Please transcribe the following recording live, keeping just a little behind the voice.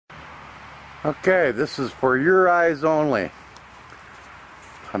Okay, this is for your eyes only.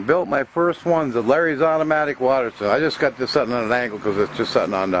 I built my first ones at Larry's Automatic Water System. I just got this sitting on an angle because it's just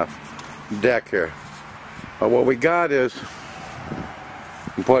sitting on the deck here. But what we got is,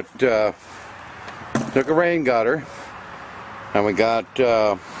 we took a rain gutter, and we got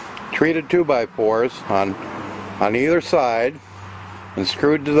treated 2x4s on either side, and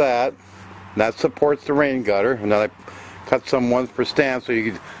screwed to that. And that supports the rain gutter. And then I cut some ones per stand, so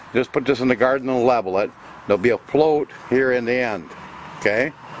you can just put this in the garden and level it. There'll be a float here in the end.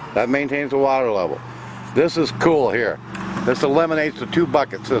 Okay? That maintains the water level. This is cool here. This eliminates the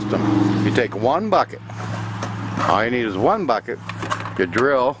 2-bucket system. You take one bucket. All you need is one bucket. You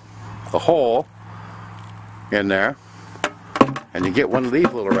drill a hole in there, and you get one of these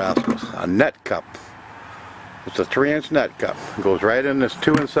little rascals, a net cup. It's a 3-inch net cup. It goes right in this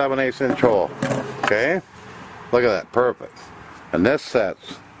 2 7/8 inch hole. Okay? Look at that. Perfect. And this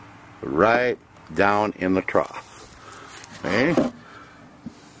sets right down in the trough. Okay?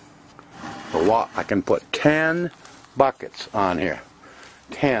 I can put 10 buckets on here.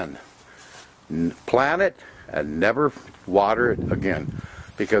 10. Plant it and never water it again,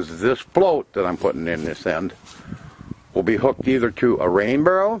 because this float that I'm putting in this end will be hooked either to a rain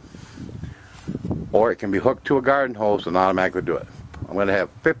barrel, or it can be hooked to a garden hose and automatically do it. I'm going to have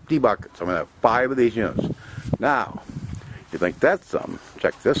 50 buckets. I'm going to have 5 of these units. Now, you think that's something?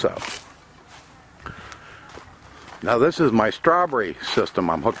 Check this out. Now this is my strawberry system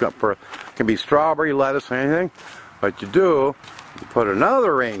I'm hooked up for. It can be strawberry, lettuce, anything. What you do, you put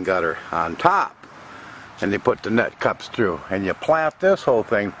another rain gutter on top, and you put the net cups through, and you plant this whole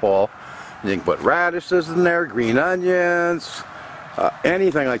thing full. You can put radishes in there, green onions,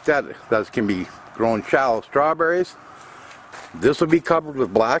 anything like that that can be grown shallow. Strawberries. This will be covered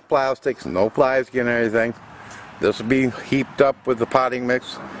with black plastics, no flies getting anything. This will be heaped up with the potting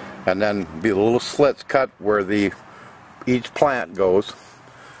mix, and then be little slits cut where each plant goes.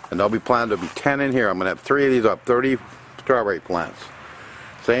 And they'll be planted. There'll be 10 in here. I'm going to have 3 of these up, 30 strawberry plants.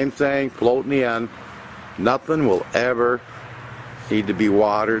 Same thing, float in the end. Nothing will ever need to be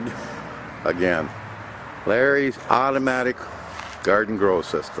watered again. Larry's Automatic Garden Grow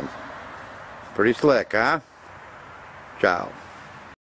System. Pretty slick, huh? Ciao.